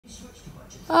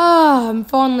Ah, I'm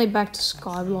finally back to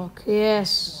Skyblock.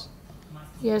 Yes.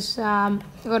 Yes, I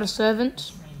got a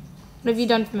servant. What have you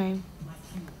done for me?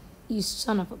 You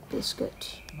son of a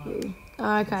biscuit. You.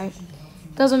 Okay.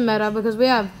 Doesn't matter because we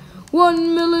have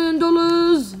 $1 million.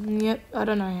 Yep, I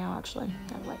don't know how actually.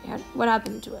 Oh, wait, what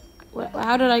happened to it?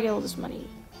 How did I get all this money?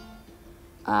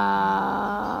 I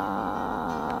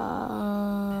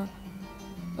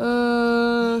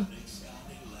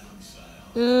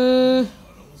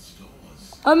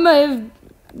may have.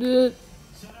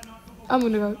 I'm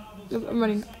gonna go. I'm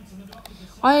running.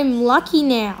 I am lucky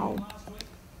now.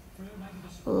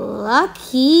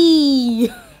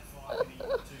 Lucky.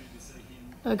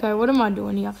 Okay, what am I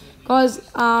doing here, guys?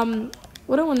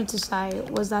 What I wanted to say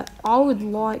was that I would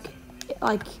like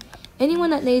anyone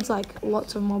that needs like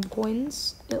lots of mob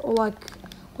coins or like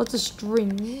lots of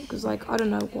string, because like I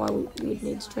don't know why we would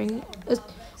need string.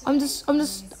 I'm just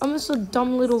a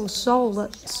dumb little soul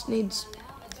that needs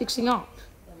fixing up.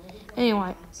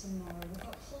 Anyway,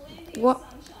 what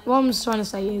I'm just trying to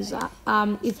say is that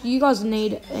if you guys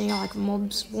need any like mob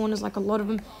spawners, like a lot of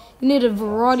them, you need a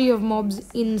variety of mobs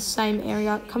in the same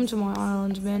area, come to my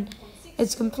island, man.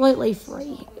 It's completely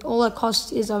free. All it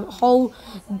costs is a whole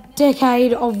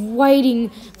decade of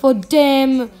waiting for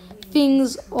damn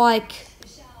things like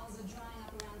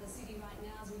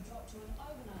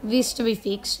this to be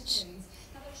fixed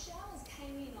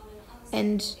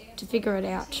and to figure it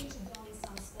out.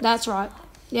 That's right.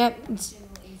 Yep. And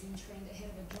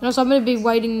also, I'm going to be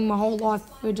waiting my whole life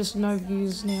for just no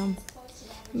views now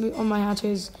on my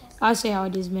how-tos. I see how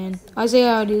it is, man. I see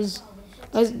how it is.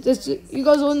 You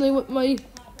guys only want my...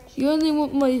 You only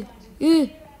want my... You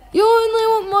only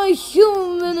want my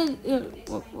human...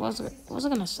 What was I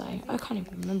going to say? I can't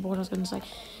even remember what I was going to say.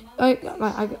 I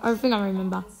think I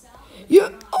remember.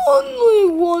 You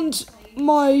only want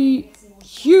my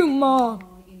humor.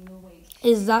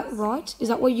 Is that right? Is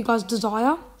that what you guys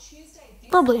desire?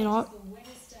 Probably not.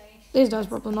 These days,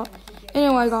 probably not.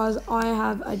 Anyway, guys, I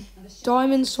have a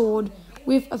diamond sword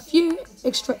with a few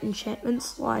extra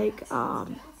enchantments, like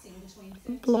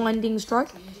blinding strike.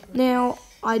 Now,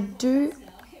 I do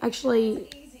actually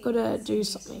gotta do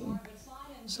something.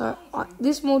 So,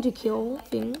 this multi-kill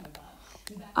thing,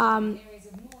 there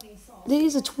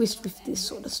is a twist with this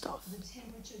sort of stuff.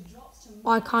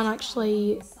 I can't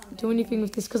actually do anything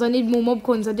with this because I need more mob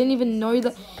coins. I didn't even know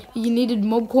that you needed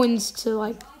mob coins to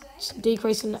like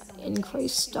decrease and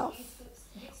increase stuff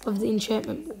of the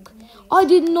enchantment book. I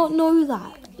did not know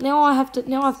that. Now I have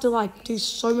to like do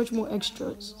so much more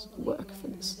extra work for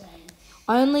this.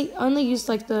 I only used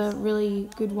like the really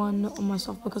good one on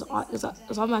myself because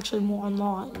I'm actually more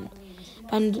online,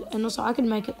 and also I can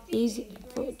make it easy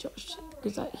for Josh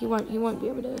because he won't be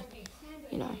able to,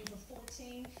 you know.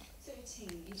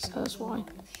 So that's why.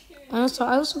 And also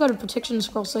I also got a protection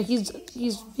scroll, so his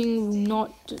thing will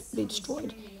not be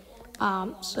destroyed.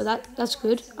 So that's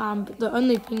good. But the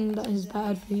only thing that is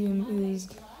bad for him is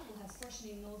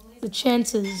the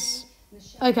chances.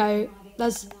 Okay,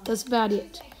 that's about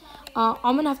it.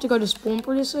 I'm gonna have to go to spawn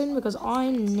pretty soon because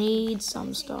I need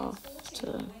some stuff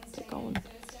to get going.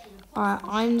 Alright,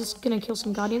 I'm just gonna kill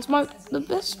some guardians. The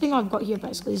best thing I've got here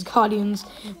basically is guardians.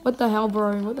 What the hell,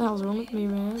 bro? What the hell's wrong with me,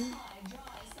 man?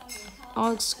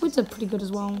 Oh, squids are pretty good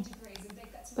as well.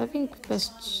 But I think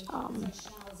best how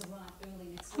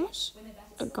much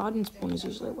a guardian spawn is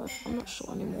usually worth? I'm not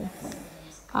sure anymore.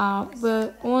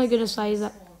 But all I'm gonna say is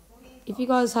that if you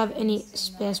guys have any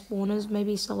spare spawners,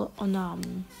 maybe sell it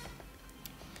on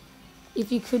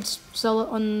if you could sell it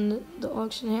on the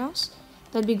auction house,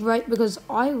 that'd be great because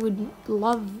I would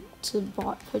love to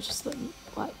purchase them.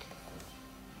 Like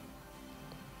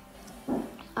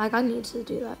I need to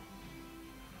do that.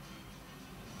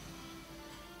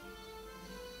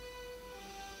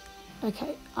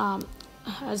 Okay, I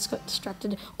just got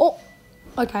distracted. Oh,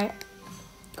 okay,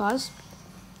 guys,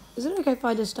 is it okay if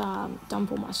I just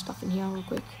dump all my stuff in here real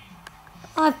quick?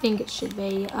 I think it should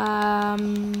be.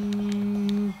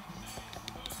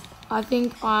 I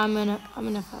think I'm gonna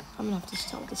have to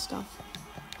sell this stuff.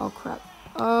 Oh crap!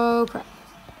 Oh crap!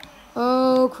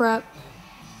 Oh crap!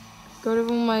 Got rid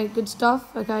of all my good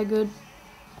stuff. Okay, good.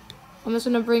 I'm just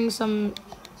gonna bring some.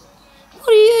 What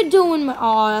are you doing?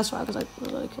 Oh, that's right, because I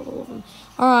really killed all of them.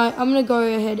 Alright, I'm going to go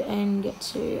ahead and get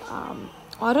to, oh,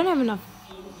 I don't have enough.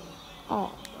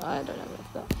 Oh, I don't have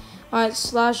enough of that. Alright,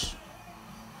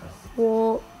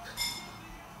 /warp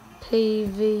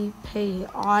PvP.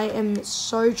 I am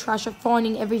so trash at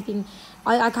finding everything.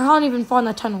 I can't even find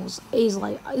the tunnels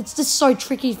easily. It's just so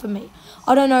tricky for me.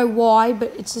 I don't know why,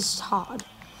 but it's just hard.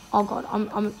 Oh god, I'm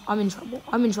in trouble.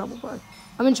 I'm in trouble, bro.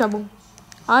 I'm in trouble.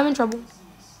 I'm in trouble.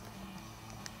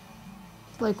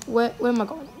 Like, where am I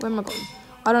going? Where am I going?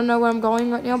 I don't know where I'm going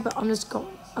right now, but I'm just going.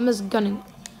 I'm just gunning.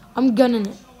 I'm gunning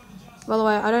it. By the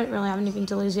way, I don't really have anything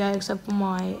to lose yet except for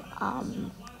my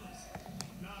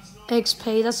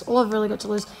XP. That's all I've really got to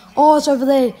lose. Oh, it's over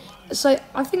there. So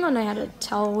I think I know how to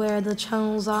tell where the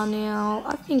channels are now.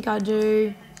 I think I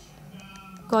do.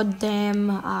 Goddamn,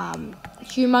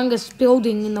 humongous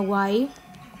building in the way.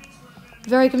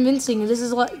 Very convincing. This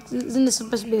is like, isn't this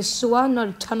supposed to be a sewer, not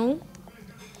a tunnel?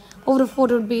 I would have thought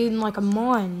it would be in like a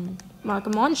mine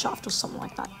shaft or something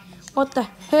like that. What the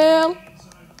hell?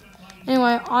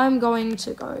 Anyway, I'm going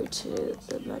to go to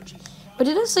the merchant. But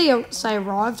did it say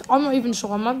arrived? I'm not even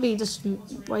sure. I might be just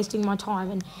wasting my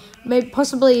time and maybe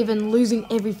possibly even losing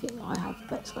everything I have,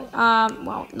 basically.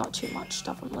 Well, not too much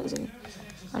stuff I'm losing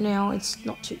right now. It's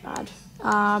not too bad.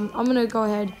 I'm gonna go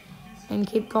ahead and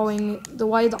keep going the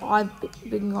way that I've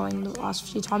been going the last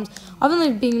few times. I've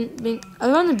only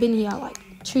been here like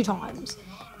 2 times,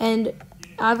 and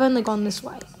I've only gone this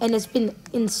way, and it's been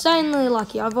insanely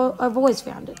lucky. I've always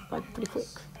found it like pretty quick.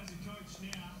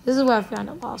 This is where I found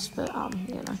it last, but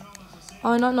you know,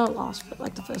 oh not last, but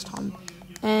like the first time,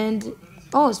 and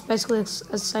oh, it's basically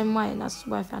the same way, and that's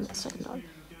where I found it the second time.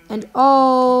 And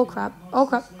oh crap, oh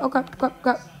crap, oh crap, crap,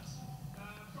 crap.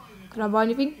 Can I buy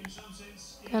anything?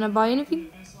 Can I buy anything?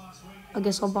 I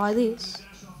guess I'll buy this.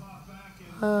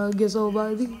 I guess I'll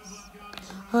buy this.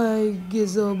 I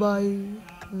guess I'll buy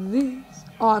this.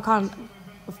 Oh, I can't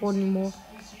afford anymore.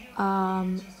 A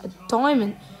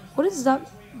diamond. What does that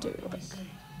do? Like,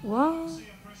 what?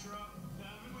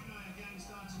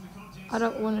 I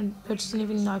don't want to purchase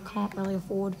anything that I can't really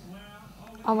afford.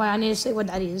 Oh wait, I need to see what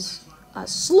that is. A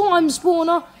slime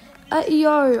spawner.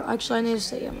 Yo, actually, I need to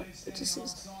see how much this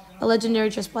is. A legendary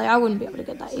chest plate. I wouldn't be able to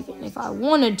get that even if I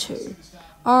wanted to.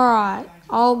 Alright,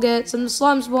 I'll get some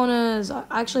slime spawners. I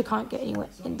actually can't get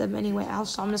them anywhere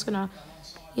else, so I'm just gonna,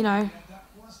 you know,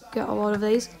 get a lot of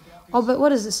these. Oh, but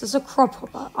what is this? It's a crop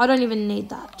hopper. I don't even need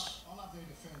that.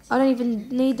 I don't even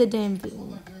need the damn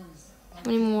thing. How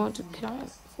many more can I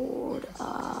afford?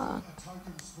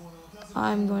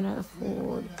 I'm going to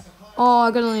afford... Oh,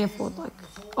 I can only afford like...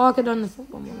 Oh, I could only afford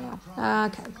 1 more now.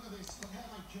 Okay.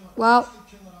 Well,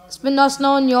 it's been nice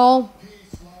knowing y'all,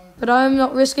 but I'm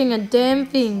not risking a damn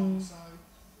thing.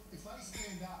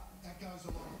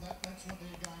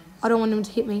 I don't want him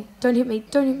to hit me. Don't hit me.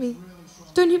 Don't hit me.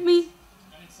 Don't hit me.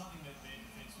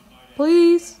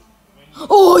 Please.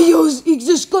 Oh, he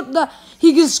just got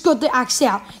the axe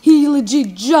out. He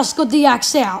legit just got the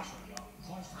axe out.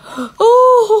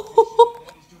 Oh,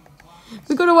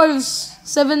 we got away with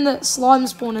 7 slime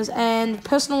spawners and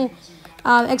personal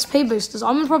XP boosters.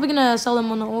 I'm probably gonna sell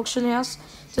them on the auction house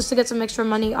just to get some extra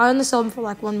money. I only sell them for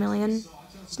like 1 million.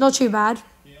 It's not too bad.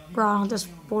 Bruh, I just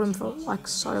bought them for like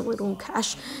so little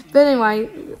cash. But anyway,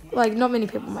 like not many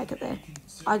people make it there.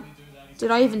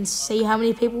 Did I even see how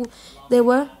many people there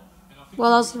were?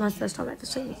 Well, that was my first time ever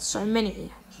seeing so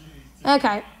many.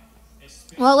 Okay.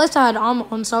 Well, at least I had armor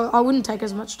on, so I wouldn't take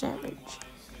as much damage.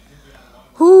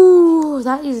 Ooh,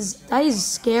 that is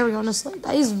scary, honestly.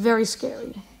 That is very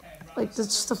scary. Like, that's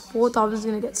just the thought that I was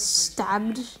gonna get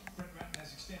stabbed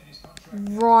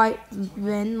right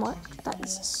then. Like, that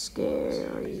is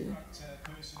scary.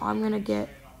 I'm gonna get...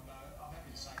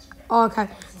 Oh, okay.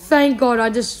 Thank God, I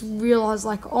just realized,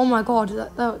 like, oh my God,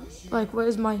 that like,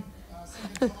 where's my...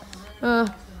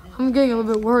 I'm getting a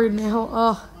little bit worried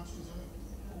now.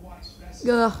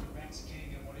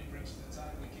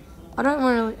 I don't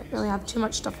really have too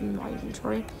much stuff in my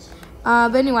inventory.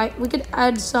 But anyway, we could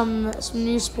add some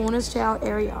new spawners to our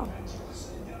area,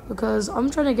 because I'm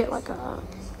trying to get like a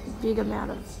big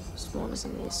amount of spawners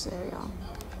in this area.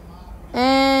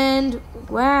 And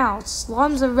wow,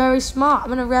 slimes are very smart. I'm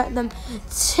gonna rate them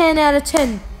 10 out of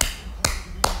 10.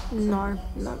 No,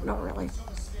 not really.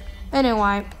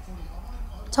 Anyway,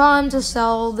 time to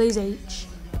sell these each.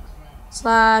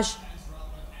 Slash.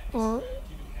 I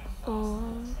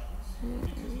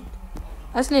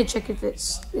just need to check if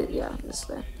it's, yeah, it's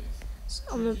there. So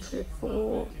I'm gonna put it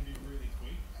for.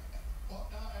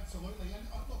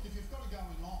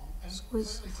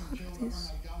 Squeeze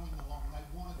this.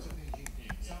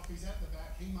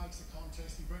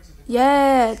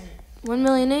 Yeah, 1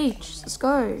 million each. Let's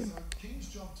go.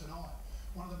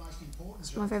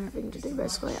 That's my favorite thing to do,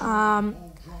 basically. I'm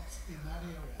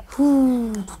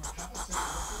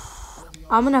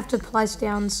gonna have to place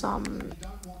down some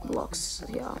blocks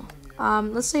here.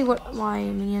 Let's see what my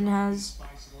minion has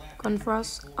gone for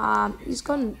us. He's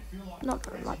gone not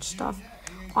very much stuff.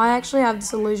 I actually have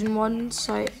this illusion one,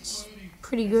 so it's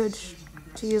pretty good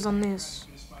to use on this.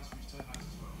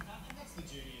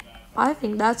 I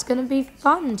think that's gonna be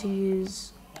fun to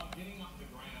use.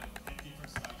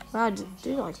 Wow, I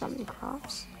do like that many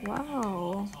crafts.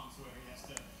 Wow. Oh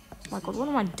my god, what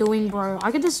am I doing, bro?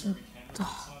 I could just...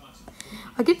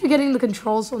 I keep forgetting the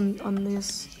controls on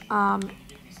this. Oh,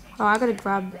 I gotta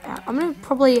grab out. I'm gonna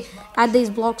probably add these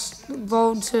blocks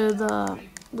rolled to the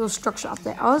little structure up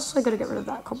there. I also gotta get rid of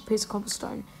that piece of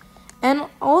cobblestone. And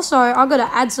also, I gotta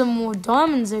add some more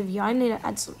diamonds over here. I need to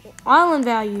add some more island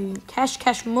value. Cash,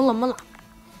 mullah.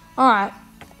 Alright.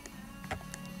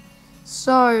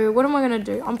 So, what am I gonna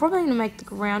do? I'm probably gonna make the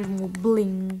ground more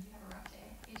bling.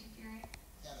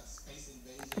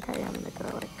 Okay, I'm gonna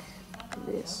go like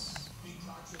this.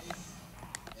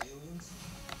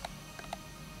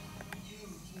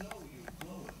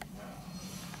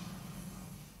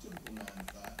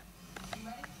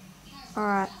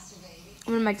 Alright.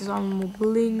 I'm gonna make this island more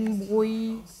bling,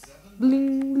 boy.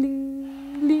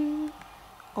 Bling.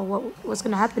 Oh, what's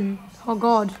gonna happen? Oh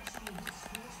god.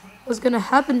 What's gonna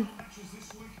happen?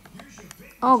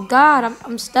 Oh god,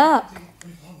 I'm stuck.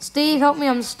 Steve, help me,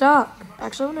 I'm stuck.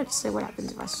 Actually, I wanted to see what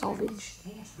happens if I salvage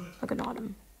like an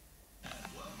item.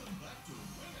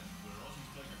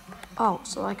 Oh,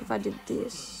 so like if I did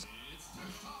this.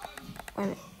 Wait a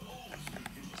minute.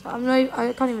 So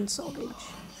I can't even salvage.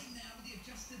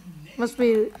 Must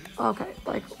be okay.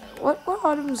 Like what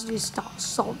items do you start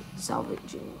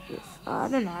salvaging with? I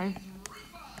don't know.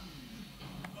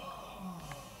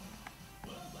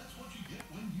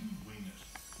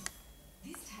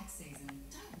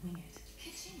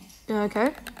 Yeah,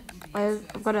 okay.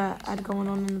 I've got an ad going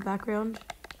on in the background.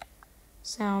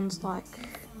 Sounds like,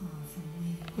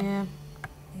 yeah,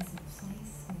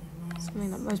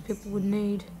 something that most people would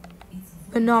need,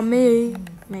 but not me.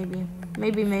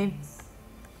 Maybe me.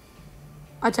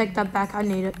 I take that back. I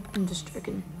need it. I'm just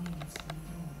joking.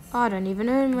 I don't even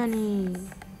earn money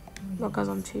because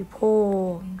I'm too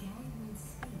poor.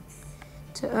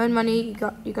 To earn money,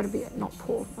 you got to be not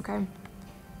poor. Okay.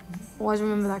 Always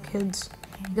remember that, kids.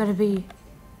 You gotta be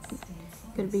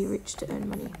rich to earn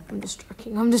money. I'm just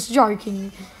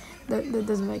joking. That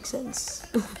doesn't make sense.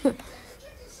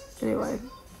 Anyway.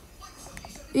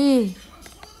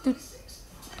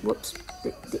 Whoops.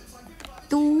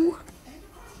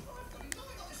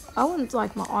 I want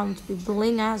like my island to be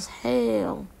bling as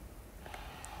hell.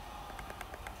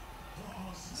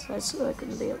 So it's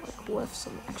gonna be like worth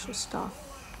some actual stuff.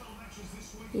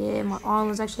 Yeah, my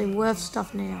island's actually worth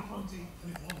stuff now.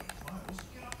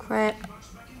 Crap.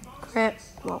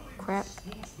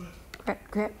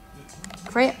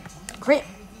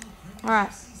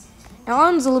 Alright. Our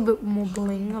island's a little bit more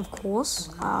bling, of course.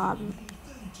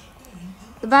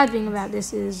 The bad thing about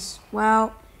this is,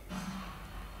 well,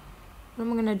 what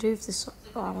am I gonna do with this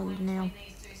island now?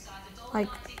 Like,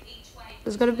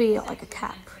 there's gotta be like a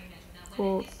cap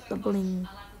for the bling.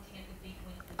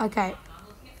 Okay.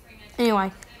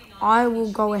 Anyway, I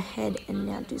will go ahead and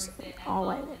now do something. Oh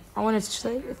wait a minute. I wanted to see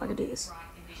if I could do this.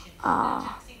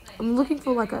 I'm looking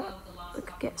for like a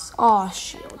guess. Oh,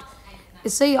 shield. You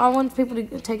see, I want people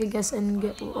to take a guess and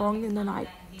get wrong, and then I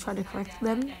try to correct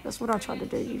them. That's what I try to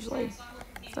do usually.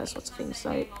 Those sorts of things.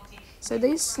 So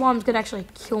these slimes could actually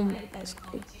kill me,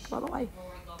 basically. By the way,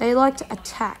 they like to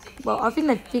attack. Well, I think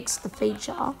they fixed the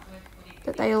feature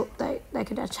that they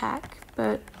could attack.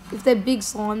 But if they're big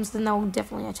slimes, then they'll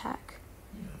definitely attack.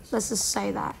 Let's just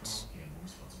say that.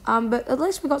 But at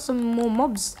least we got some more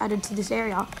mobs added to this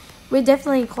area. We're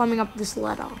definitely climbing up this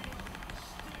ladder,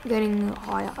 getting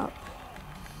higher up.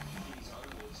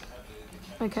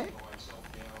 Okay.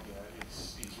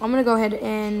 I'm gonna go ahead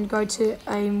and go to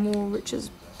a more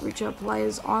richer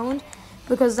players island,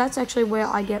 because that's actually where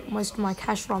I get most of my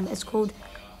cash from. It's called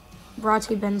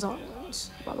vrchat's Island,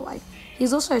 by the way. He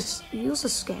also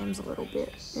scams a little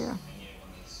bit. Yeah.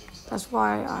 That's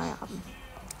why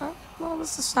well,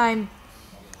 it's the same.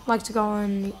 Like to go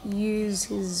and use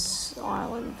his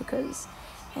island because,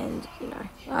 and you know,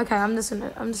 okay, I'm just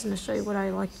gonna show you what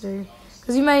I like to do,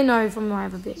 because you may know from my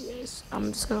other videos.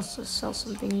 I'm just gonna sell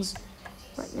some things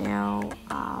right now.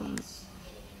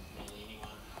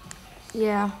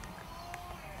 Yeah.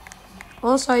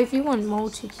 Also, if you want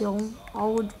multi-kill, I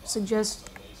would suggest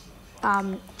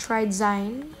trade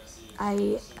Zane,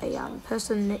 a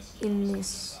person in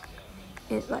this,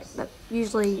 like that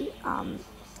usually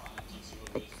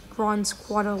like grinds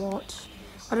quite a lot.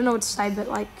 I don't know what to say, but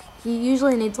like he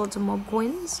usually needs lots of mob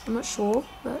coins. I'm not sure,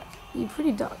 but he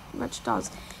pretty much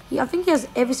does. I think he has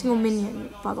every single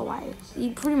minion, by the way.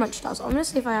 He pretty much does. I'm gonna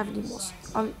see if I have any more.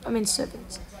 I mean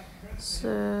servants.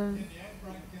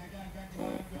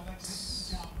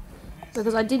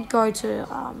 Because I did go to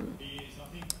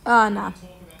nah,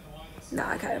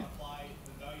 okay.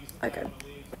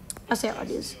 I see how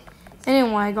it is.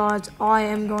 Anyway, guys, I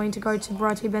am going to go to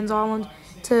vrchat's island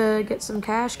to get some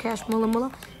cash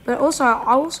mulla. But also,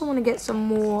 I also want to get some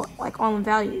more like island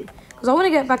value because I want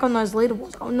to get back on those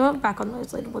leaderboards. I'm not back on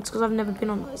those leaderboards because I've never been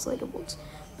on those leaderboards.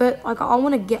 But like, I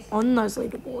want to get on those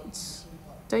leaderboards.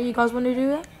 Don't you guys want to do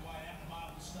that?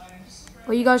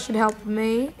 Well, you guys should help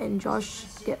me and Josh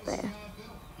get there.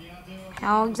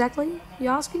 How exactly, you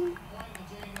asking?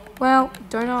 Well,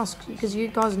 don't ask, because you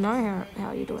guys know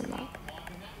how you're doing that.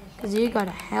 Because you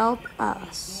gotta help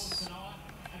us.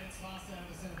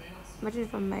 Imagine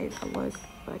if I made a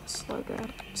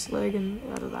slogan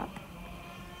out of that.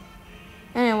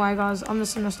 Anyway, guys, I'm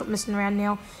just gonna stop messing around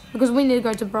now, because we need to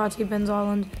go to vrchat's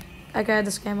island. Okay,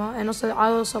 the scammer. And also, I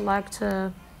like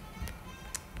to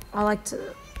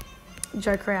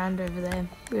joke around over there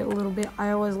a little bit.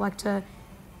 I always like to...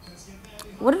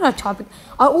 What did I type?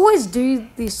 I always do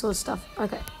this sort of stuff.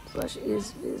 Okay, slash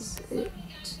is it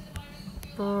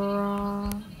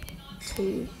vrchat.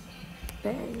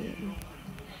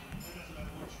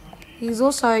 He's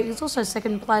also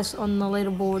second place on the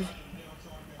leaderboard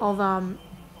of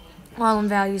island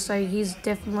value, so he's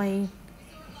definitely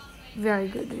very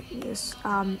good at this.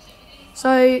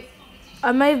 So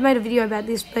I may have made a video about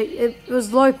this, but it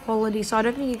was low quality, so I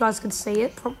don't think you guys could see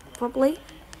it properly.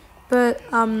 But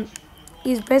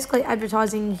he's basically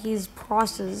advertising his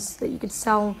prices that you could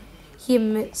sell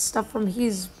him stuff from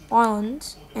his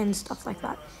island and stuff like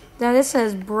that. Now this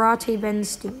says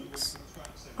vrchat,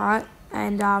 right?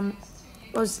 And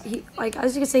as you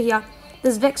can see here,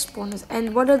 there's Vex spawners,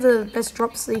 and what are the best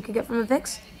drops that you could get from a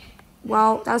Vex?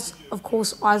 Well, that's of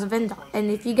course Eyes of Ender, and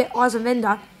if you get Eyes of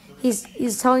Ender,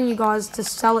 he's telling you guys to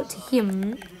sell it to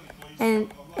him,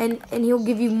 and he'll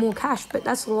give you more cash, but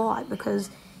that's a lie because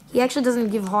he actually doesn't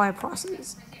give higher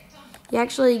prices. He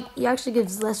actually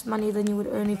gives less money than you would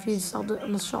earn if you sold it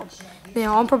on the shop.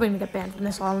 Now, I'm probably gonna get banned from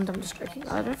this island. I'm just joking.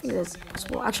 I don't think that's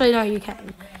possible. Actually, no, you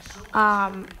can.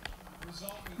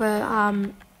 But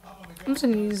I'm just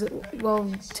gonna use it. Well,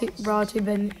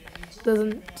 vrchat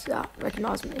doesn't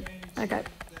recognize me. Okay,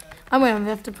 I'm gonna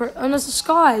have to put on the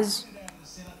skies.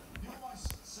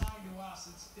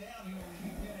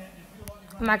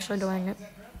 I'm actually doing it.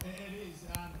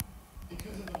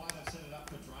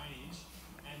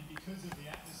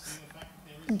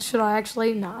 Should I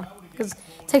actually? Nah, because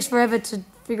it takes forever to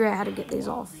figure out how to get these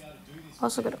off. I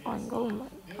also got an iron golem.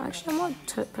 Actually, I might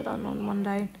put that on one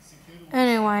day.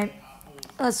 Anyway,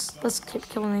 let's keep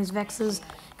killing these Vexes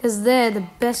because they're the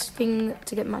best thing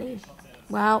to get money.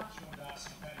 Well,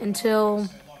 until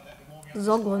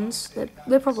Zoglins,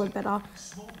 they're probably better.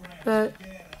 But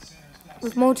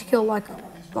with multi-kill like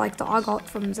that I got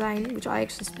from Zane, which I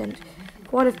actually spent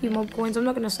quite a few mob coins. I'm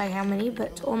not going to say how many,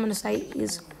 but all I'm going to say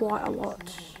is quite a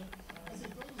lot.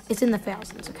 It's in the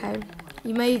thousands, okay?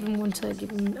 You may even want to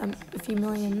give him a few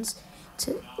millions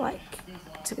to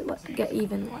get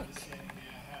even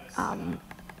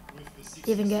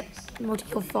get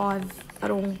multi-kill 5 at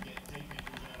all.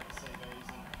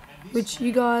 Which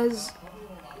you guys,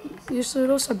 you should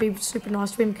also be super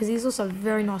nice to him because he's also a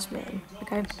very nice man,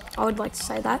 okay? I would like to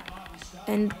say that.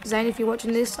 And Zane, if you're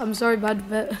watching this, I'm sorry, bud,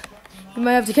 but you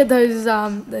may have to get those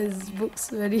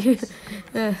books ready.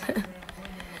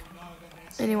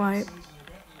 Anyway,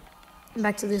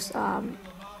 back to this.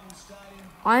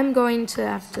 I'm going to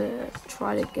have to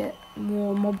try to get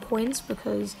more mob coins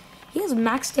because he has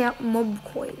maxed out mob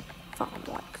coin farm.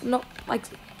 Not like,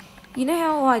 you know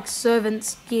how like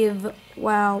servants give,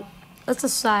 well, let's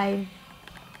just say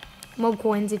mob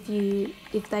coins if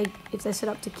they set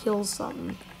up to kill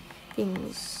some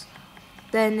things,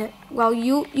 then well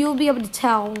you'll be able to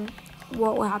tell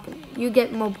what will happen. You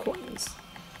get mob coins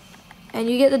and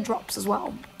you get the drops as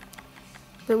well,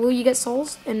 but will you get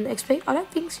souls and XP? I don't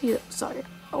think so.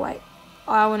 Oh wait,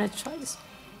 I want to try this.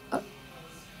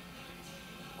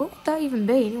 What would that even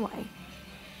be anyway?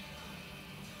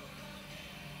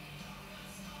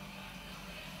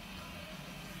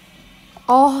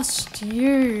 Oh,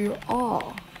 stew.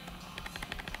 Oh.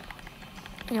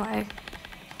 Anyway,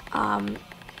 I'm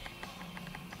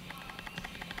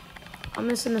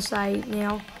just gonna say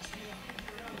now.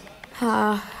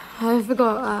 I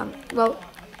forgot. Well,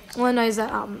 all I know is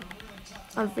that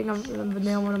I think I remember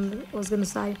now what I was gonna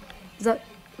say is that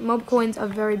mob coins are a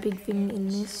very big thing in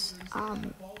this.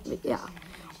 But yeah,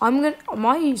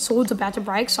 my sword's about to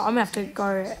break, so I'm gonna have to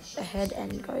go ahead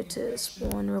and go to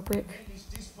spawn real quick.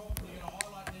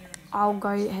 I'll go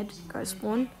ahead and go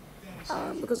spawn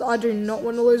because I do not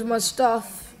want to lose my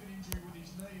stuff.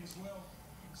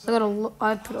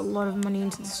 I put a lot of money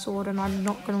into the sword, and I'm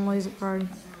not gonna lose it, bro. I'm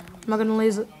not gonna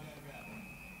lose it.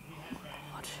 Oh my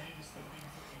god,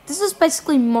 this is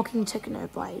basically mocking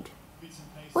Technoblade.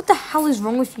 What the hell is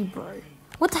wrong with you, bro?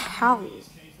 What the hell?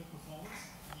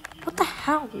 What the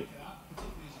hell?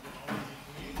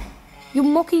 You're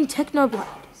mocking Technoblade.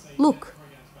 Look.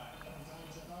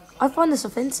 I find this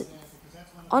offensive.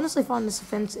 I honestly find this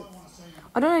offensive.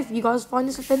 I don't know if you guys find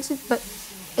this offensive, but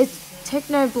it's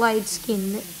Technoblade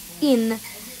skin in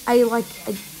a like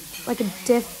a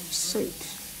death suit.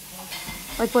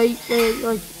 Like where you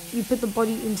put the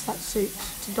body into that suit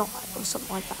to die or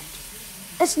something like that.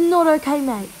 It's not okay,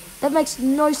 mate. That makes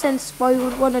no sense why you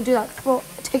would want to do that for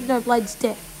Technoblade's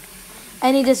death.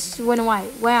 And he just went away.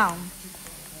 Wow.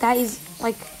 That is,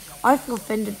 like, I feel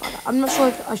offended by that. I'm not sure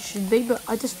if I should be, but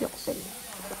I just feel offended by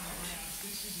that.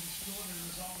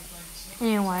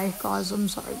 Anyway, guys, I'm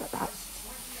sorry about that.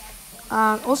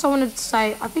 Also, I wanted to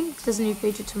say, I think there's a new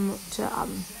feature to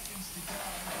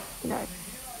you know,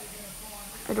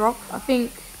 Bedrock. I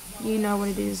think you know what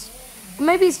it is.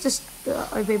 Maybe it's just the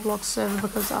OB Block server,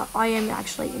 because I am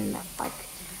actually in, like,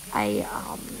 a,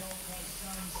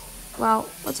 well,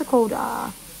 what's it called?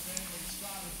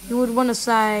 You would want to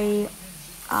say,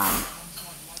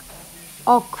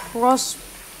 cross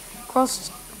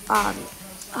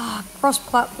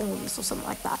platforms or something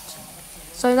like that.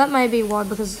 So that may be why,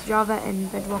 because Java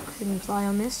and Bedrock can play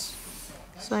on this.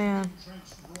 So yeah,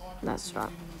 that's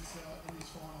right.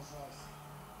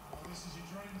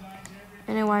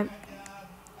 Anyway,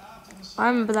 I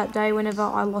remember that day whenever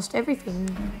I lost everything.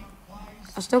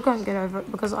 I still can't get over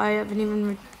it, because I haven't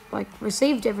even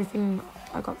received everything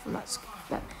I got from that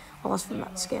I lost from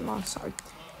that scammer. So,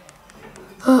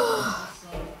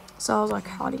 so I was like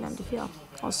hiding under here.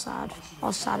 I was sad. I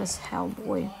was sad as hell,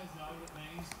 boy.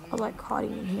 I was like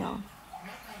hiding in here.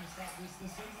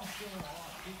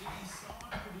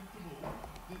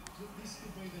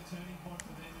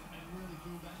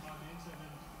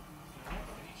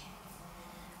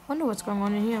 Wonder what's going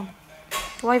on in here.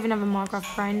 Do I even have a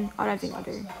Minecraft brain? I don't think I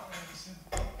do.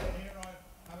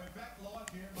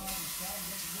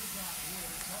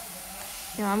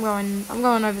 Yeah, I'm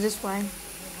going over this way.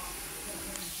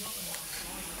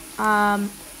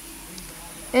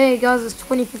 Hey guys, it's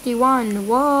 2051.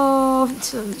 Whoa, I'm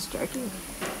just joking.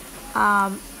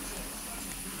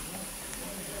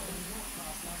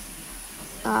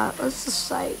 Let's just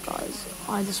say, guys,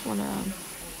 I just wanna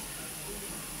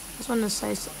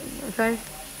say something, okay?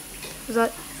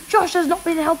 Because Josh has not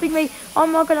been helping me.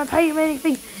 I'm not gonna pay him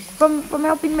anything from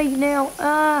helping me now.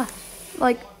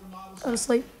 Like,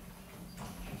 honestly,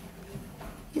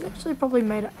 you've actually probably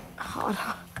made it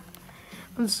harder.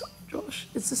 I'm sorry, Josh.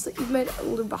 It's just that you've made it a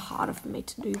little bit harder for me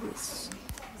to do this.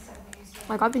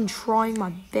 Like, I've been trying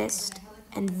my best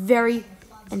and very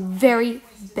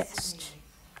best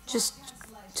just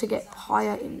to get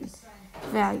higher in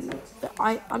value. But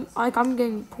I'm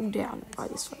getting pulled down by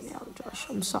this right now, Josh.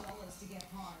 I'm sorry.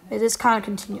 This can't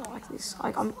continue like this.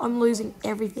 Like, I'm losing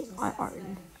everything I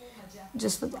own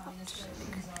just for that.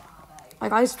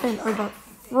 Like, I spent over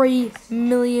 3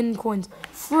 million coins.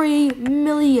 3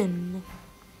 million!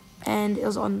 And it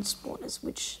was on spawners,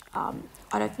 which I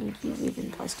don't think you've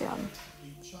even placed down.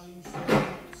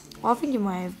 Well, I think you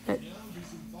may have, but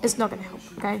it's not going to help,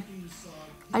 okay?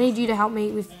 I need you to help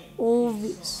me with all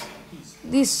this.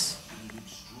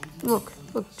 Look,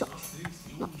 Josh.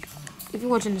 Look, if you're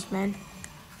watching this, man,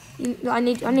 I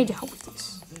need your help with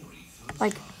this.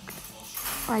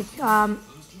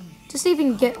 Just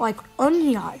even get, on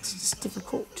here, it's just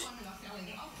difficult.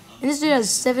 And this dude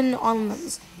has 7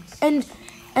 islands.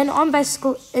 And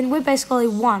we're basically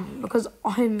 1, because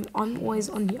I'm always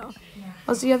on here.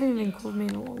 Also, you haven't even called me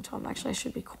in a long time. Actually, I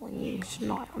should be calling you,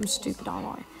 shouldn't I? I'm stupid, aren't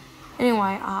I?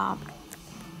 Anyway,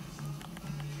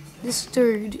 this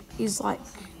dude is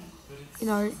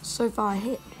so far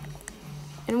ahead.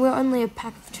 And we're only a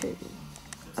pack of 2.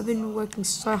 I've been working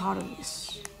so hard on this.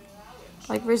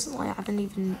 Recently, I haven't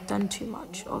even done too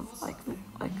much of,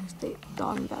 the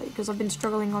diamond value, because I've been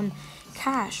struggling on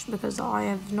cash, because I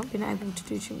have not been able to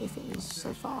do too many things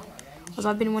so far. Because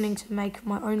I've been wanting to make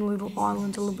my own little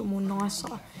island a little bit more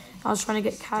nicer. I was trying to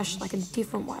get cash, a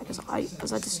different way,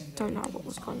 because I just don't know what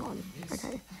was going on,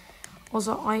 okay?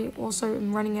 Also, I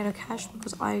am running out of cash,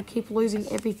 because I keep losing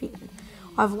everything.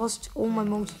 I've lost all my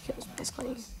multi-kills,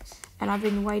 basically. And I've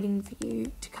been waiting for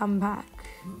you to come back,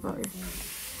 bro.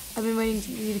 I've been waiting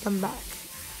for you to come back,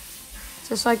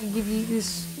 just so I can give you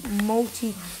this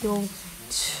multi-kill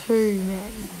too,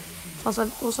 man.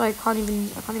 Also, I can't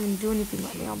even do anything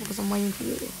right now because I'm waiting for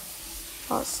you.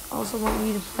 Plus, I also want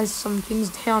you to place some things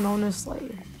down,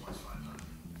 honestly.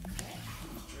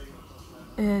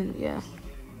 And yeah,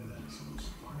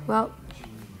 well,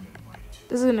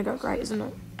 this is gonna go great, isn't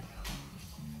it?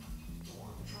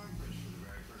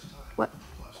 What?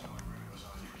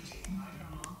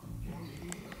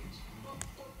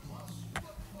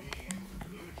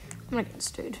 gonna get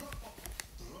this dude.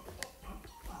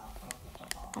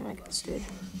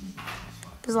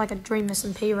 This is like a Dream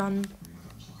SMP run.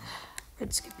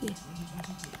 Red Skippy.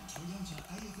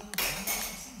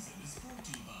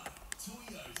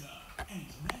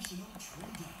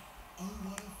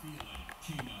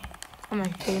 I'm gonna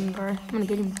get him, bro. I'm gonna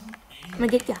get him. I'm gonna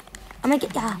get ya. I'm gonna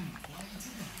get ya.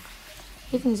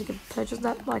 He thinks he can purchase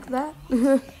that like that.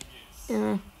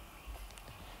 Yeah.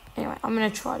 Anyway, I'm gonna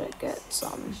try to get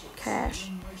some cash.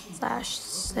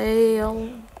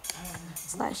 /sale.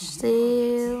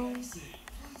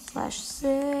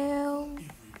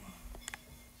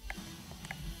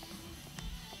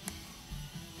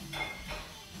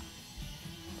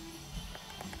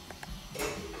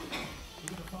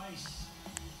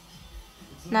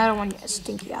 No, I don't want your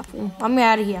stinky apple. I'm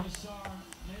out of here.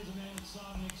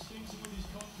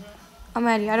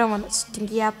 I don't want that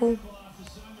stinky apple.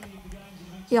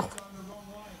 Yuck.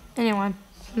 Anyway,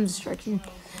 I'm just joking.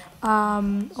 I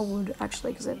would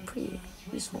actually, because they're pretty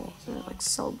useful. They're like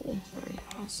sellable, very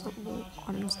sellable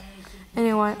items.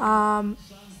 Anyway, I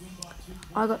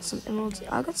got some emeralds.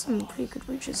 I got some pretty good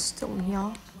riches still in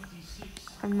here.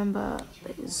 I remember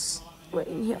there's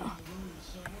in here.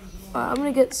 I'm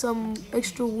gonna get some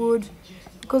extra wood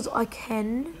because I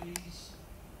can.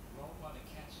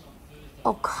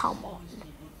 Oh, come on.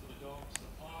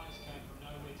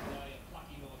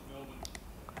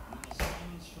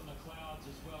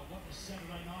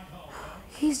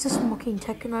 He's just mocking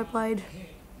Technoblade.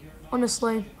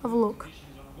 Honestly, have a look.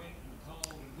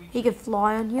 He can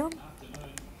fly on here.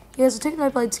 He has a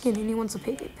Technoblade skin and he wants a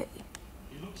PvP.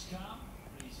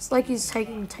 It's like he's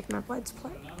taking Technoblade's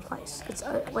place. It's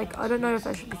like, I don't know if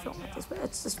I should be feeling like this, but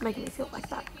it's just making me feel like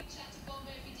that.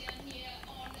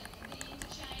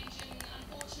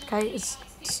 Okay, it's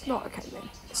not okay, man.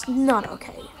 It's not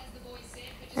okay.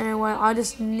 Anyway, I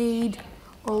just need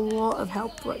a lot of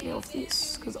help right now with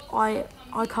this, because I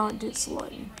can't do this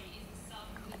alone.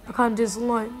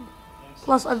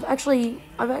 Plus, I'm actually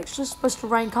supposed to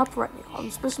rank up right now.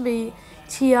 I'm supposed to be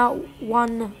tier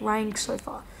 1 rank so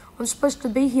far. I'm supposed to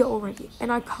be here already,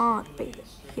 and I can't be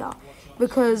here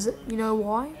because you know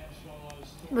why?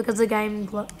 Because the game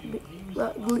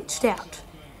glitched out.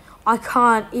 I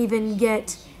can't even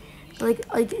get I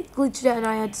glitched out, and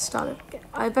I had to start it again.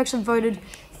 I've actually voted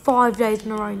 5 days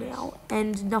in a row now,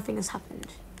 and nothing has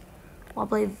happened. Well, I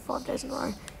believe 5 days in a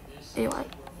row. Anyway,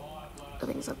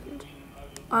 nothing has happened.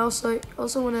 I also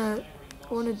want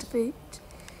to defeat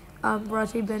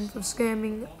vrchat Ben for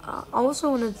scamming. I also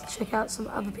want to check out some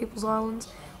other people's islands,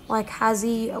 like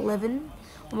hazyy17’s.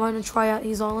 I'm going to try out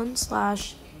his island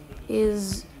 /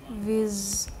 is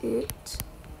visit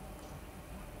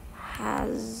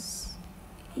has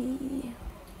he.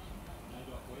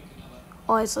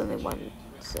 Oh, it's only one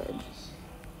said.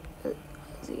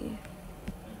 Hazyy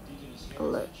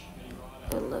 11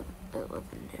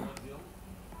 now.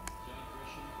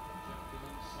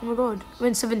 Oh my god, I'm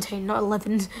in 17, not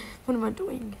 11. What am I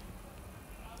doing?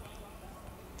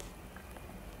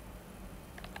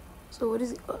 So what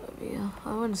is it got over here?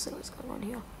 I want to see what's going on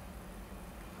here.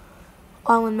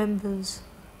 Island members.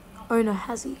 Owner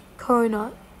Hazyy.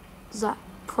 Co-owner Zach.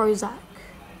 Prozac.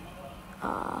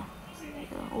 Yeah,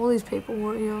 all these people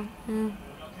were here. Yeah.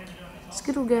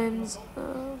 Skittle Games.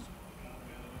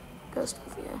 Ghost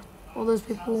of, yeah. All those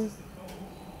people.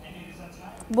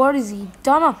 What is he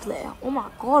done up there? Oh my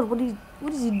god, what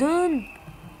is he doing?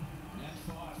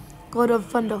 God of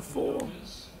Thunder 4.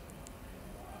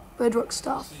 Bedrock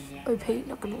stuff. OP,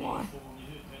 not gonna lie.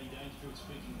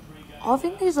 I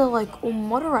think these are like all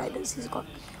moderators he's got.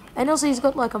 And also he's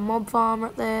got like a mob farm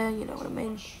right there, you know what I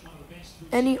mean.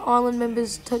 Any island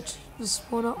members touch the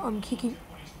spawner, I'm kicking.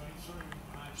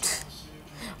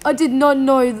 I did not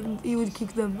know that he would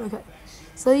kick them. Okay.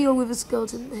 So you're with a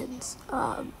skeleton heads.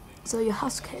 So your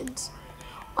husk heads.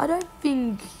 I don't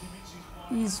think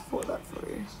he's thought that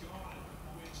through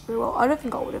very well. I don't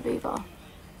think I would have either.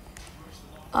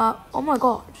 Oh my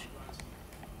god.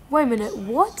 Wait a minute,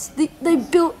 what? They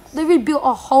rebuilt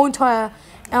a whole entire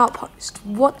outpost.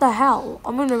 What the hell?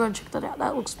 I'm gonna go and check that out.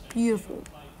 That looks beautiful.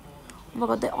 Oh my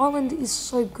god, the island is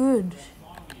so good.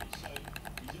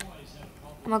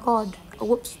 Oh my god. Oh,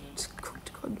 whoops.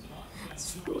 God.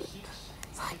 It's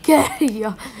like, get out of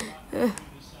here.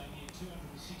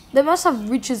 They must have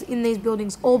riches in these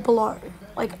buildings or below.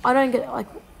 Like, I don't get it. Like,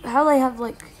 how they have,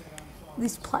 like,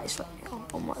 this place right now.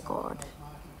 Oh my god.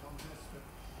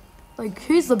 Like,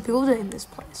 who's the builder in this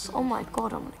place? Oh my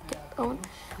god, I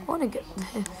want to get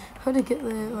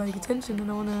their, like, attention,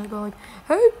 and I want to go like,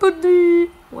 hey buddy!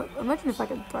 What, imagine if I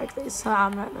could break this.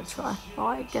 I'm not going to try. Oh,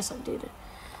 I guess I did it.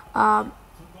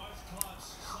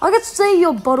 I can see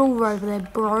your bottle over there,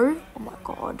 bro. Oh my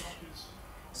god.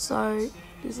 So,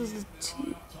 this is the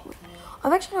tier.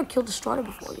 I've actually not killed a strider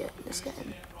before yet in this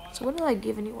game. So what did I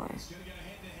give anyway?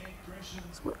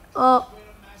 So,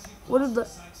 what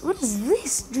is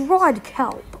this? Dried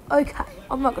kelp. Okay,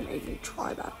 I'm not gonna even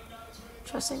try that.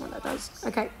 Try seeing what that does.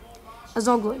 Okay,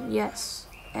 Enderglow, yes.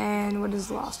 And what is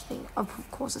the last thing? Of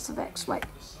course, it's a Vex. Wait,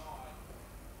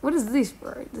 what is this,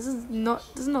 bro? This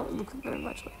does not look very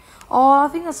much like. Oh, I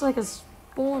think that's like a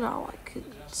spawner. Like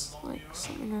it's like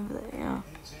something over there. Yeah.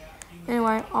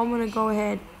 Anyway, I'm gonna go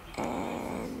ahead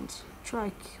and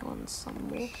try killing some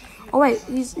more. Oh wait,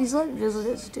 he's let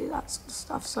visitors do that sort of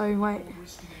stuff. So wait,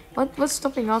 what's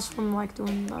stopping us from like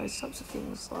doing those types of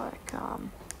things, like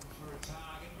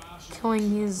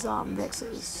killing his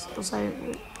vexes?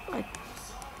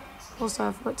 Also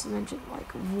I forgot to mention,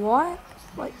 like what?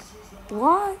 I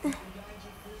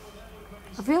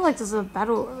feel like there's a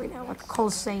battle arena, like a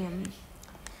Coliseum.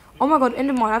 Oh my god,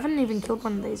 Endermite, I haven't even killed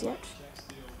one of these yet.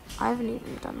 I haven't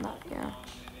even done that, yeah.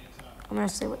 I'm gonna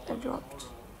see what they dropped.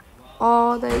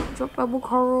 Oh, they dropped bubble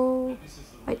coral.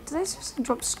 Wait, do they seriously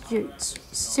drop scutes?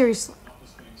 Seriously.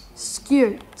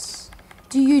 Scutes.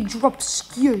 Do you drop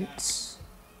scutes?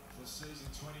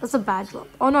 That's a bad drop.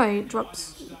 Oh no, it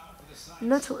drops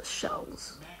Nautilus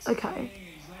shells. Okay.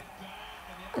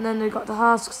 And then they got the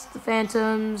husks, the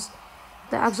phantoms,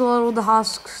 the axolotl, the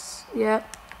husks. Yeah.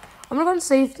 I'm gonna go and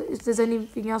see if there's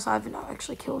anything else I haven't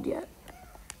actually killed yet.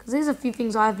 Because there's a few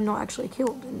things I have not actually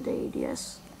killed, indeed,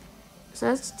 yes. So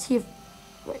that's tier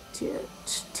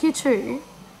 2.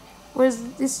 Where's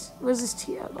this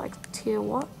tier? Like tier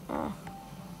what? I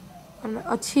don't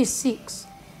know. Tier 6.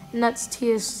 And that's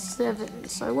tier 7.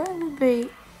 So where would be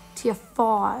tier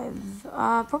 5?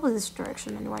 Probably this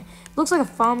direction anyway. Looks like a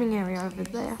farming area over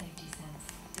there.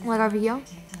 Like over here.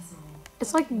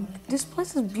 It's like, this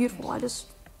place is beautiful. I just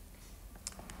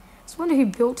wonder who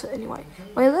built it anyway.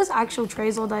 Wait, there's actual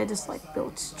trees, or they just like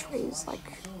built trees,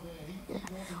 like, yeah.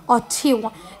 Oh, tier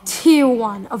 1. Tier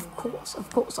 1, of course.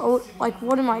 Oh, like,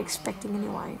 what am I expecting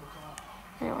anyway?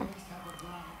 Anyway.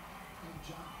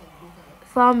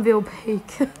 Farmville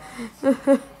Peak.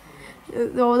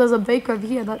 Oh, there's a peak over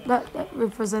here. That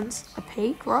represents a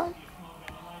peak, right?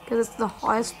 Because it's the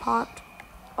highest part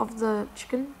of the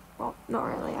chicken. Well, not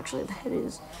really, actually, the head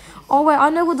is. Oh, wait, I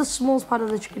know what the smallest part of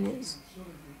the chicken is.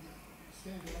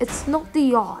 It's not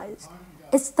the eyes.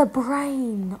 It's the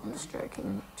brain. I'm just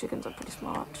joking. Chickens are pretty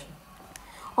smart.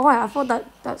 Oh, wait, I thought that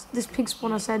this pig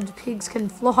spawner said pigs can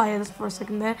fly. Just for a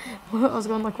second there. I was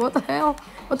going like, what the hell?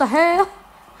 What the hell?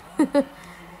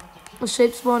 A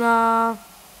sheep spawner.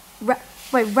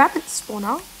 Wait, rabbit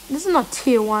spawner? This is not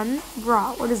tier 1.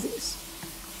 Bruh, what is this?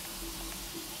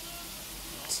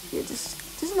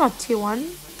 This is not tier 1.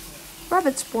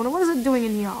 Rabbit spawner, what is it doing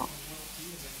in here?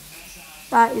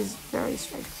 That is very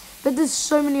strange. But there's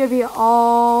so many over here.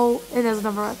 Oh, and there's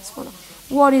another rabbit spawner.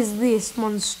 What is this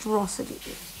monstrosity?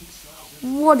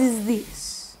 What is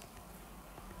this?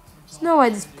 There's no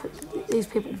way these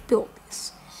people built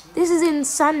this. This is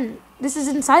insane. This is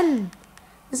insane.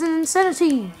 This is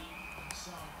insanity.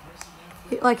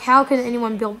 Like, how can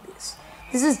anyone build this?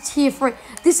 This is tier 3.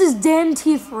 This is damn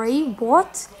tier 3.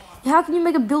 What? How can you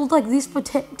make a build like this for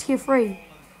tier 3?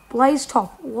 Blaze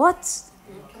top. What?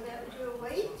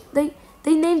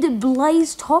 They named it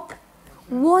Blaze Top?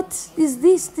 What is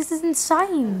this? This is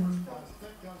insane.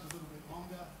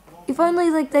 If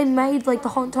only like they made like the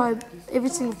whole entire every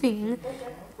single thing,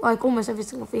 like almost every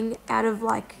single thing out of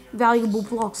like valuable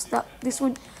blocks, that this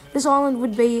island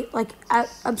would be like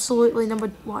absolutely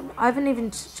number 1. I haven't even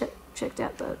checked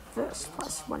out the first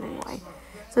plus one anyway.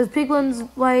 So there's piglins,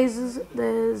 blazes,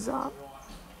 there's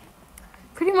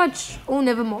pretty much all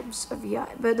never mobs over here,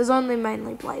 but there's only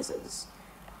mainly blazes.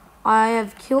 I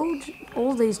have killed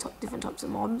all these different types of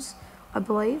mobs, I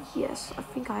believe. Yes, I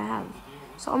think I have.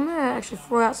 So I'm going to actually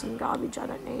throw out some garbage I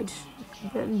don't need.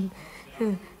 I'm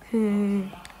going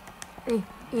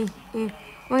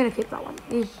to keep that one.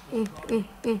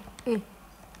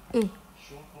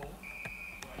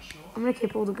 I'm going to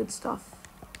keep all the good stuff.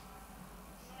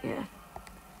 Yeah.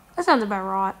 That sounds about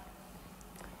right.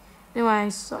 Anyway,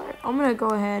 so I'm going to go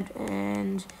ahead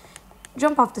and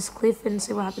jump off this cliff and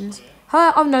see what happens.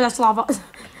 Oh no, that's lava.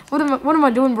 What am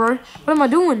I doing, bro? What am I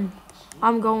doing?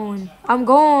 I'm gone.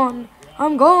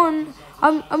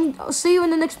 I'll see you in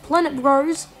the next planet,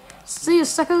 bros. See you,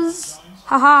 suckers.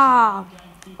 Haha.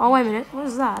 Oh, wait a minute. What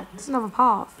is that? It's another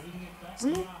path,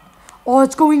 isn't it? Oh,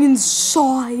 it's going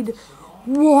inside.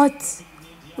 What?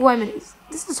 Wait a minute.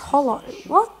 This is hollow.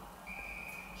 What?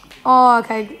 Oh,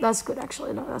 okay. That's good,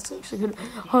 actually. No, that's actually good.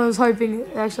 I was hoping.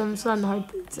 Actually, I'm starting to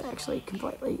hope it's actually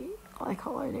completely like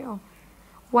hollow now.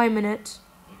 Wait a minute.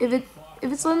 If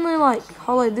it's only like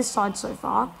hollow this side so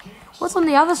far, what's on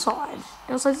the other side?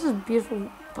 And it's like, this is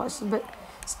beautiful places, but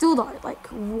still though, like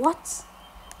what?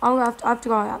 I have to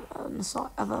go out on the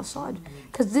other side,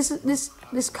 because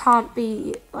this can't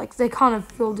be like, they kind of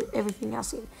filled everything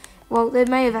else in. Well, they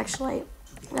may actually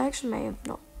not have,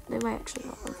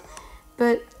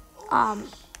 but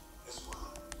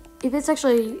if it's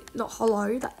actually not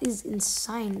hollow, that is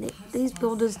insane. These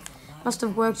builders must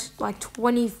have worked like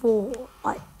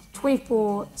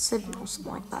 24/7 or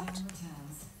something like that.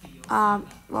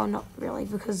 Well, not really,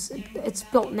 because it's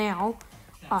built now.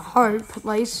 I hope, at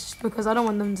least, because I don't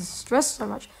want them to stress so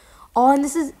much. Oh, and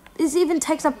this even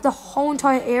takes up the whole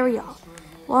entire area.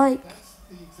 Like,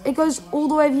 it goes all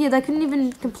the way over here. They couldn't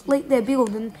even complete their build,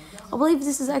 and I believe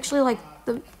this is actually like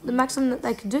the maximum that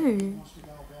they could do.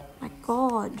 My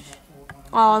God.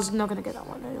 Oh, I was not gonna get that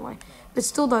one anyway. But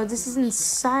still, though, this is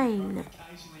insane.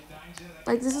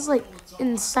 Like, this is like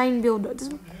insane build. This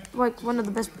is like one of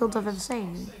the best builds I've ever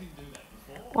seen.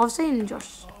 Well, I've seen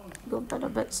Josh build better,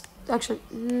 but actually,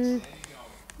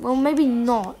 well, maybe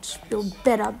not build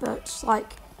better, but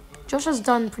like, Josh has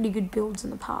done pretty good builds in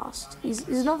the past. He's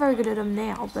not very good at them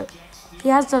now, but he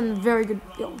has done very good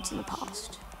builds in the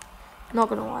past. Not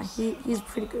gonna lie, he's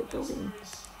pretty good at building.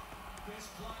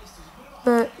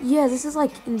 But yeah, this is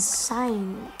like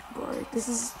insane, bro. This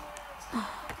is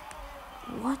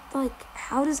what, like,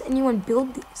 how does anyone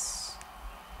build this?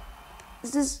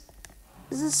 This is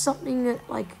something that,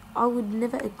 like, I would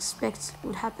never expect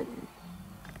would happen.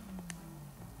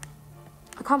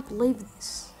 I can't believe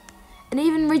this. And it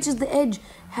even reaches the edge.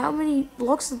 How many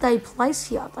blocks did they place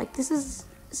here? Like, this is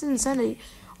insanity.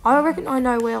 I reckon I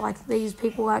know where, like, these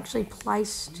people actually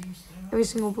placed every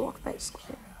single block,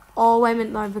 basically. Oh, wait a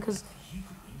minute, no, because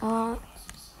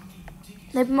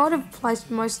they might have placed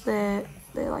most of their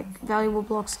like valuable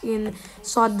blocks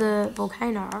inside the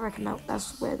volcano. I reckon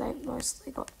that's where they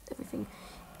mostly got everything.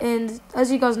 And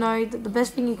as you guys know, the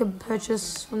best thing you can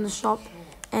purchase from the shop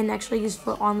and actually use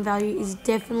for on value is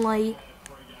definitely,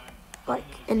 like,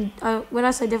 and when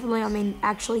I say definitely, I mean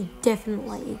actually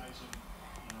definitely,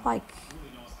 like,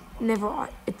 never.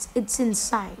 It's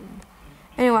insane.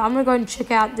 Anyway, I'm gonna go and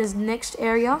check out this next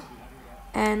area,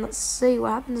 and let's see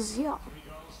what happens here.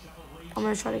 I'm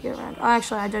gonna try to get around.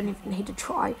 Actually, I don't even need to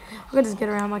try. I can just get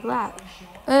around like that.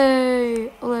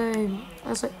 Hey, hello.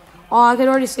 That's like, oh, I can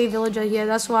already see villager here.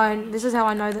 That's why. This is how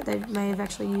I know that they may have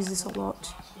actually used this a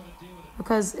lot,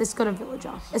 because it's got a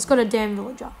villager. It's got a damn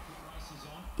villager.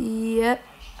 Yep.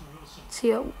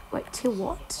 Tier. Wait. Tier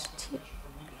what? Tier.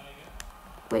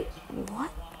 Wait.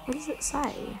 What? What does it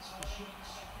say?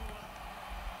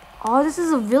 Oh, this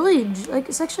is a village. Like,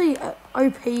 it's actually an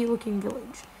OP looking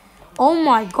village. Oh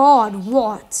my God,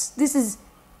 what? This is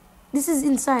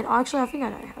insane. Actually, I think I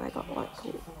know how they got, like,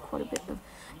 quite a bit of.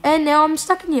 And now I'm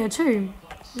stuck in here too.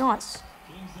 Nice.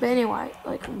 But anyway,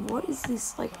 like, what is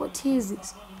this? Like, what tier is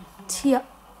this? Tier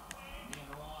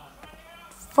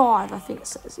 5, I think it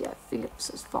says. Yeah, I think it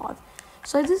says 5.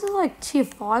 So this is like tier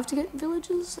 5 to get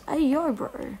villages? Hey, yo,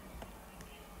 bro.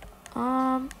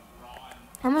 How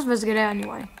am I supposed to get out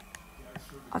anyway?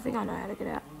 I think I know how to get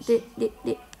out.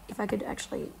 If I could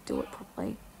actually do it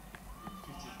properly.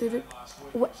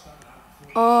 What?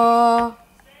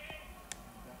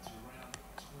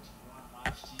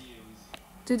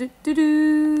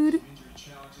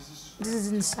 This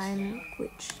is insane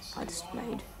glitch I just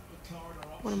made.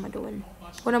 What am I doing?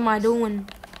 What am I doing?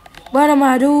 What am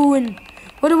I doing?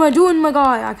 What am I doing, my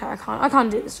guy? Okay, I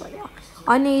can't do this right now.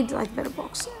 I need, like, better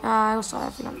blocks. Also, I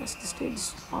think I messed this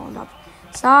dude's island up.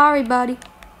 Sorry, buddy.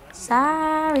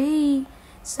 Sorry.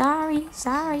 Sorry.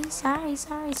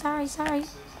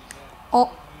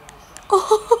 Oh.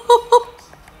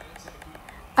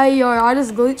 Hey, yo, I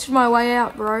just glitched my way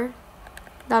out, bro.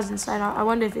 That was insane. I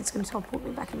wonder if it's going to teleport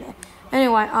me back in there.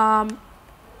 Anyway,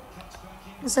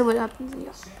 let's see what happens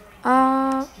here.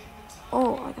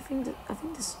 Oh, like, I think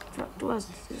this trapdoor has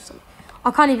to do something. I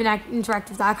can't even interact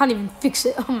with that. I can't even fix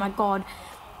it. Oh my God.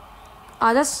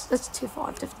 That's tier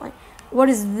 5, definitely. What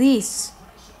is this?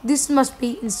 This must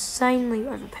be insanely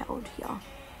overpowered here.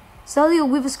 Sell your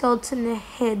wither skeleton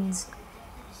heads.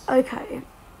 Okay.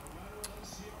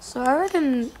 So I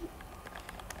reckon,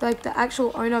 like, the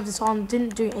actual owner of this island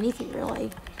didn't do anything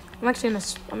really. I'm actually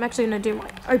gonna do my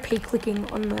OP clicking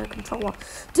on the controller.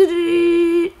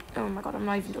 Oh my God, I'm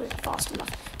not even doing it fast enough.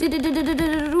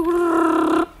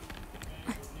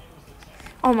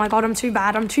 Oh my God, I'm too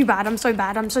bad. I'm so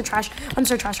bad. I'm so trash. I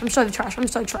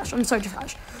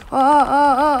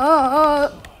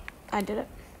did it.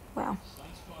 Wow.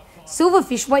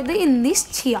 Silverfish, wait, they're in this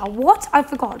tier. What? I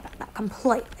forgot about that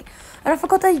completely. And I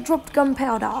forgot they dropped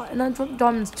gunpowder. And they dropped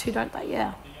diamonds too, don't they?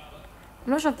 Yeah.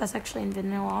 I'm not sure if that's actually in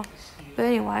vanilla. But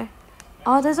anyway.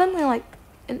 There's only like...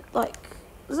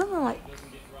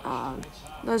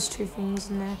 those two things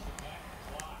in there.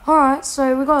 Alright,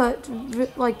 so we got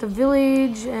like the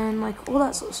village and like all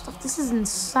that sort of stuff. This is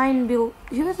insane build.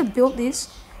 Whoever built this,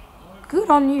 good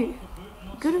on you.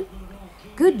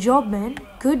 Good job, man.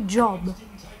 Good job.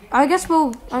 I guess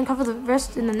we'll uncover the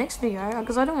rest in the next video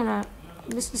because I don't want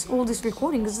to miss all this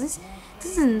recording because this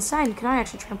is insane. Can I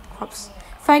actually trample crops?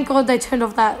 Thank God they turned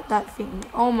off that thing.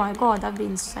 Oh my God, that'd be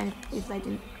insane if they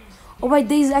didn't. Oh wait,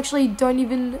 these actually don't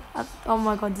even... oh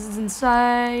my God, this is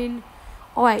insane.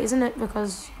 Oh wait, isn't it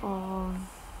because of...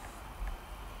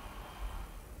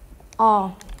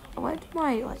 oh, why did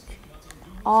my like...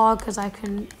 oh, because I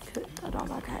can put that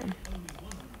on, okay.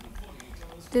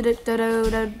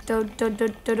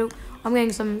 I'm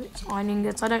getting some iron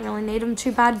ingots. I don't really need them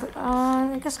too bad, but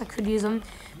I guess I could use them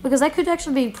because they could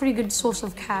actually be a pretty good source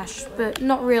of cash, but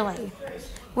not really.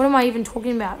 What am I even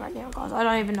talking about right now, guys? I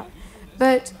don't even know.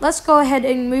 But let's go ahead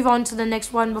and move on to the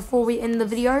next one before we end the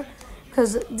video,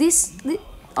 because this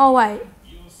oh wait,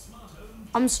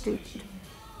 I'm stupid.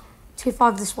 Tier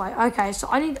 5 this way. Okay, so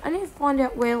I need to find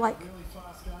out where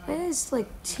where's like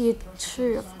tier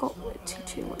 2. I forgot where tier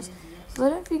 2 was. So I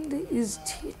don't think there is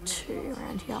tier 2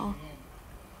 around here.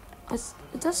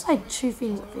 It does say 2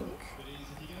 things, I think.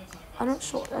 I'm not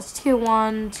sure. That's tier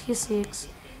 1, tier 6,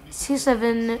 tier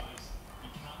 7.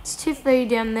 It's tier 3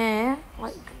 down there.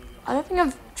 Like, I don't think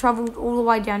I've travelled all the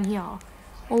way down here.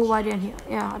 All the way down here.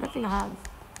 Yeah, I don't think I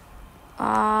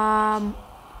have.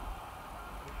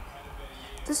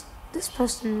 This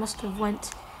person must have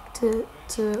went to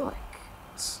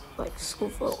like school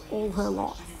for all her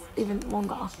life, even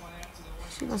longer.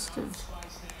 She must.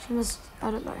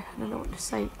 I don't know what to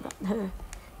say about her.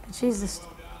 But she's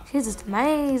just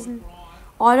amazing.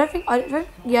 Oh, I don't.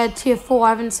 Yeah, tier 4. I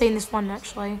haven't seen this one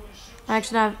actually. I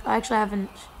actually haven't.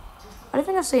 I don't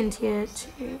think I've seen tier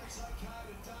 2.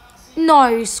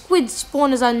 No, squid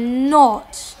spawners are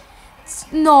not.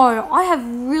 No, I have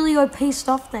really OP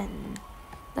stuff then.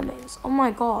 That means, oh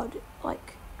my God,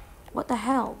 like, what the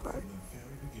hell, bro?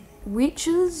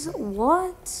 Witches?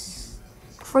 What?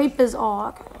 Creepers?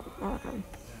 Oh, okay.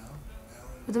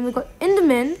 But then we've got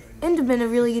Endermen. Endermen are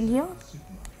really in here.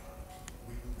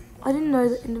 I didn't know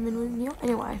that Endermen were in here.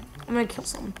 Anyway, I'm gonna kill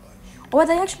some. Oh,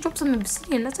 they actually dropped some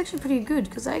obsidian. That's actually pretty good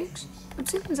because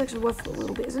obsidian's actually worth a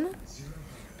little bit, isn't it?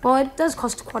 Well, it does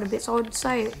cost quite a bit, so I would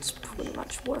say it's pretty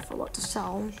much worth a lot to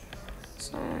sell.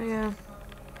 So yeah,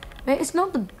 I mean, it's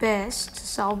not the best to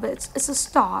sell, but it's a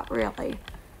start, really.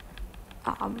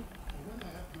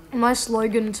 My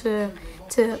slogan for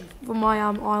my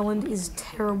island is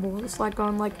terrible. It's like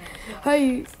going like,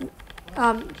 hey,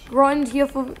 grind here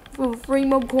for 3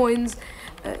 mob coins,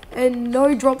 and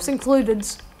no drops included.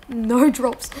 No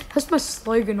drops. That's my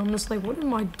slogan, honestly. What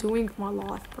am I doing for my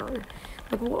life, bro?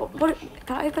 Like, what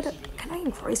can I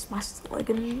increase my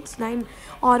slogan's name?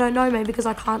 Oh, I don't know, maybe because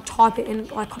I can't type it in,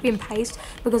 like, copy and paste,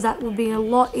 because that would be a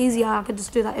lot easier. I could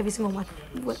just do that every single,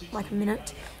 like a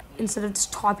minute, instead of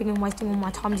just typing and wasting all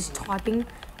my time just typing.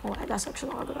 Oh, wait, that's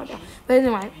actually not a good idea. But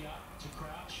anyway.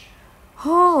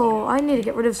 Oh, I need to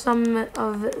get rid of some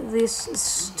of this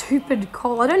stupid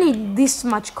coal. I don't need this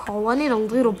much coal. I need a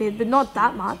little bit, but not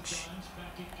that much.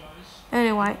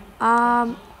 Anyway,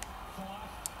 oh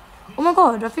my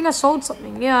God, I think I sold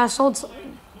something. Yeah, I sold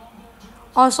something.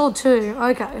 Oh, I sold 2.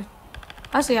 Okay.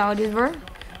 I see how it is, bro.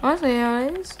 I see how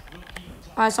it is.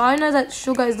 Alright, so I know that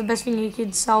sugar is the best thing you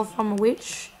could sell from a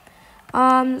witch.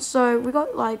 So we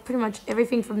got, like, pretty much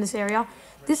everything from this area.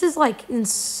 This is, like,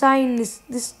 insane.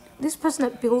 This person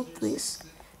that built this,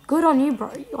 good on you,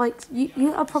 bro. Like,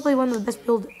 you are probably one of the best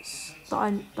builders that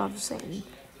I've seen.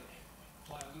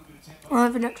 I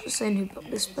haven't actually seen who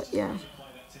built this, but yeah.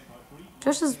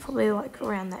 Josh is probably, like,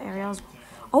 around that area as well.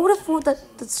 I would have thought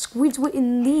that the squids were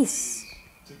in this.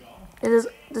 There's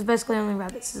basically only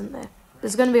rabbits, isn't there?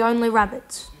 There's going to be only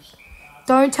rabbits.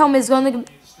 Don't tell me there's going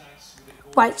to...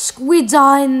 Wait, squids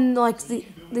are in, like,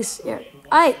 this area.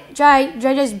 Hey,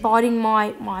 JJ's biting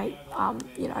my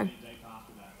you know,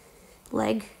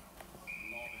 leg.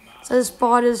 So there's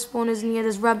spiders spawners in here,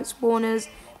 there's rabbit spawners.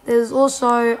 There's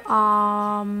also,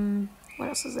 what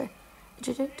else is there?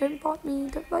 JJ, don't bite me,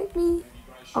 don't bite me.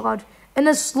 Oh God. And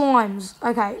there's slimes.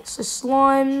 Okay, so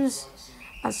slimes,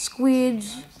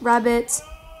 squids, rabbits,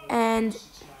 and...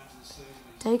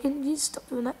 Can you stop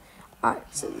doing that?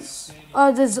 Alright, so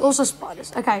there's also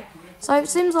spiders. Okay, so it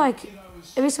seems like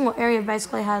every single area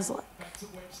basically has, like,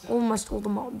 almost all the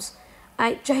mobs.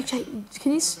 Hey, JJ,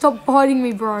 can you stop biting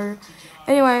me, bro?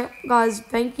 Anyway, guys,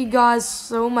 thank you guys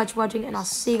so much for watching, and I'll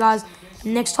see you guys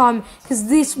next time, because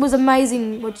this was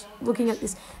amazing, looking at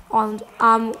this island.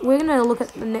 We're going to look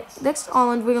at the next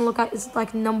island we're going to look at is,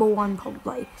 like, #1,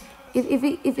 probably.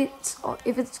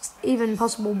 If it's even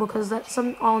possible, because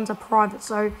some islands are private,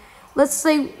 so let's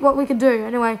see what we can do.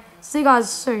 Anyway, see you guys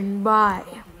soon. Bye.